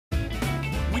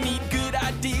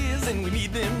ideas and we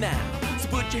need them now. So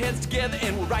put your heads together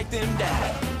and we'll write them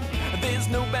down. There's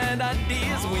no bad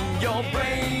ideas when you're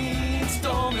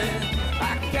brainstorming.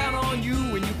 I can count on you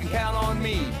and you can count on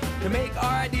me to make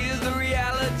our ideas a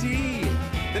reality.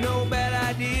 There are no bad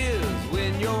ideas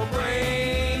when you're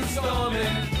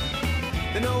brainstorming.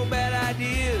 There are no bad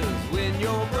ideas when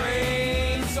you're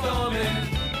brainstorming.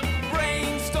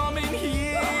 Brainstorming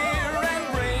here and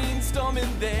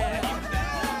brainstorming there.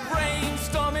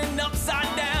 Brainstorming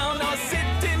upside down or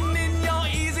sitting in your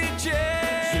easy chair.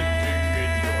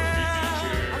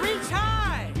 Reach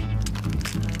high.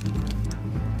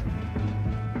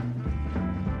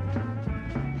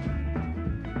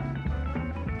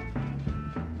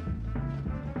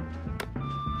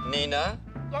 Nina?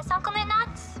 Yes, Uncle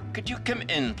Nuts? Could you come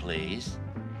in, please?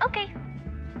 Okay.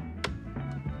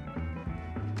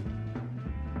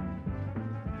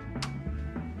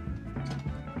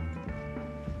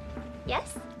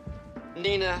 Yes?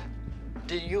 Nina,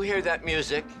 did you hear that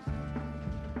music?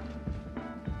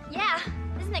 Yeah.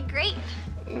 Isn't it great?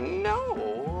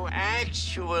 No,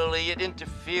 actually, it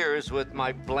interferes with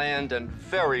my bland and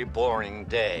very boring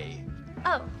day.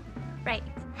 Oh, right.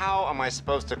 How am I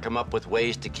supposed to come up with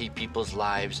ways to keep people's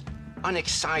lives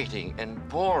unexciting and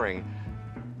boring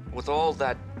with all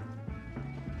that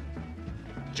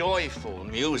joyful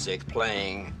music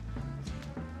playing?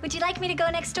 Would you like me to go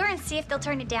next door and see if they'll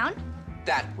turn it down?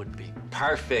 That would be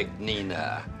perfect,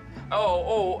 Nina.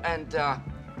 Oh, and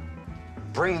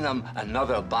bring them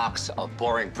another box of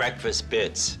boring breakfast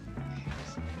bits.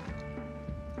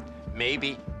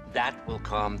 Maybe that will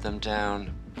calm them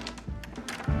down.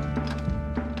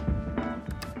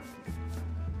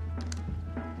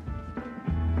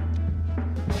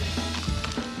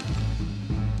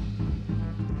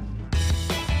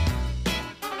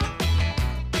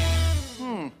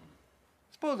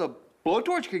 Suppose a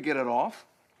blowtorch could get it off.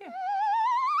 Yeah.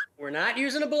 We're not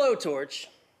using a blowtorch.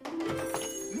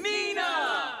 Nina!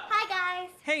 Hi, guys.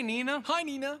 Hey, Nina. Hi,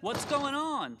 Nina. What's going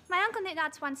on? My Uncle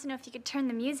Nuts wants to know if you could turn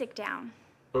the music down.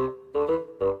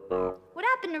 What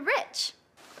happened to Rich?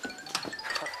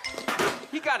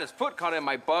 He got his foot caught in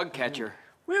my bug catcher.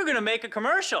 We were gonna make a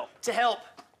commercial to help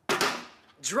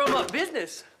drum up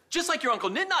business. Just like your Uncle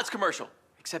Nitnot's commercial,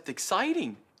 except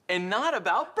exciting and not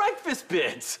about breakfast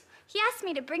bits. He asked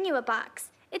me to bring you a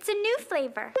box. It's a new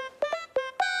flavor.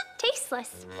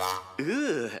 Tasteless.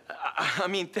 Ugh. I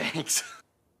mean, thanks.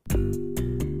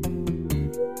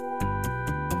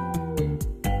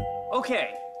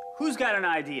 Okay, who's got an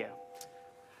idea?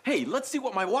 Hey, let's see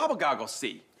what my wobble goggles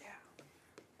see.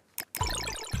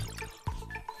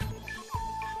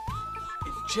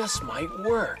 It just might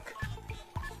work.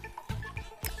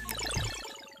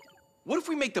 What if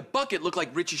we make the bucket look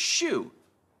like Rich's shoe?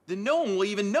 Then no one will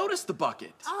even notice the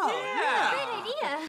bucket. Oh, yeah. Good